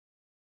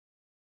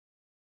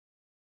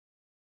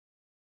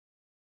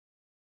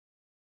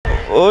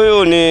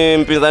Huyu ni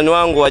mpinzani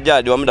wangu wa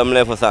jadi wa muda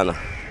mrefu sana.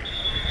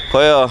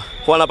 Kwa hiyo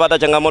huwa napata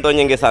changamoto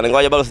nyingi sana.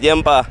 Ngoja bado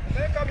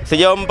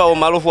sijampa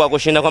umaarufu wa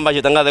kushinda kwamba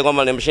jitangaze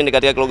kwamba ni mshindi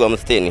katika kilogramu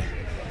 60.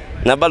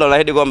 Na bado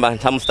naahidi kwamba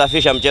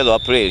nitamstafisha mchezo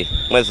Aprili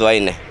mwezi wa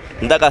 4.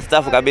 Nataka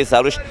stafu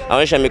kabisa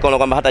aonyeshe mikono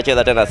kwamba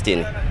hatacheza tena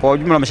 60. Kwa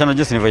ujumla mashindano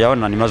jinsi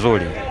nilivyoyaona ni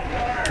mazuri.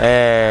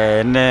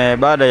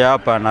 Baada ya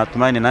hapa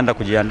natumaini naenda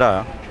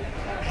kujiandaa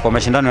kwa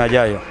mashindano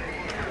yajayo.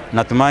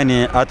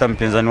 Natumaini hata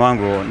mpinzani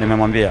wangu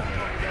nimemwambia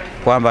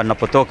kwamba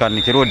ninapotoka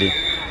nikirudi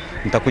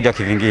nitakuja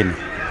kivingine.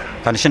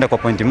 Kanishinda kwa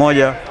pointi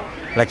moja,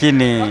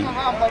 lakini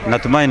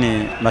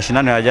natumaini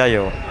mashindano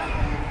yajayo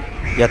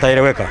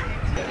yataeleweka.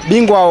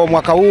 Bingwa wa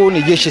mwaka huu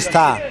ni Jeshi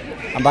Stars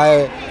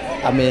ambaye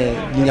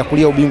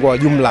amejinyakulia ubingwa wa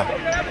jumla.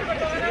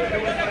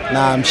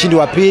 Na mshindi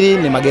wa pili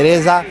ni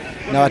Magereza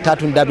na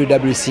watatu ni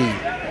WWC.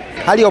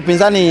 Hali ya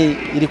upinzani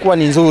ilikuwa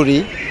ni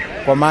nzuri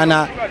kwa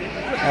maana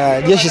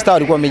Jeshi Stars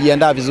walikuwa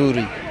wamejiandaa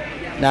vizuri.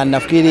 Na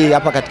nafikiri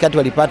hapa katikati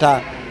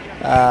walipata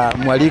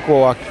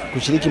mwaliko wa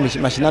kushiriki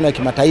mashindano ya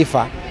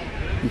kimataifa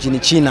nchini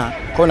China.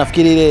 Kwa hiyo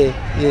nafikiri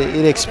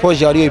ile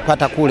exposure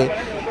walioipata kule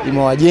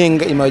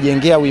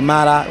imewajengea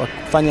uimara wa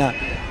kufanya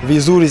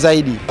vizuri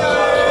zaidi.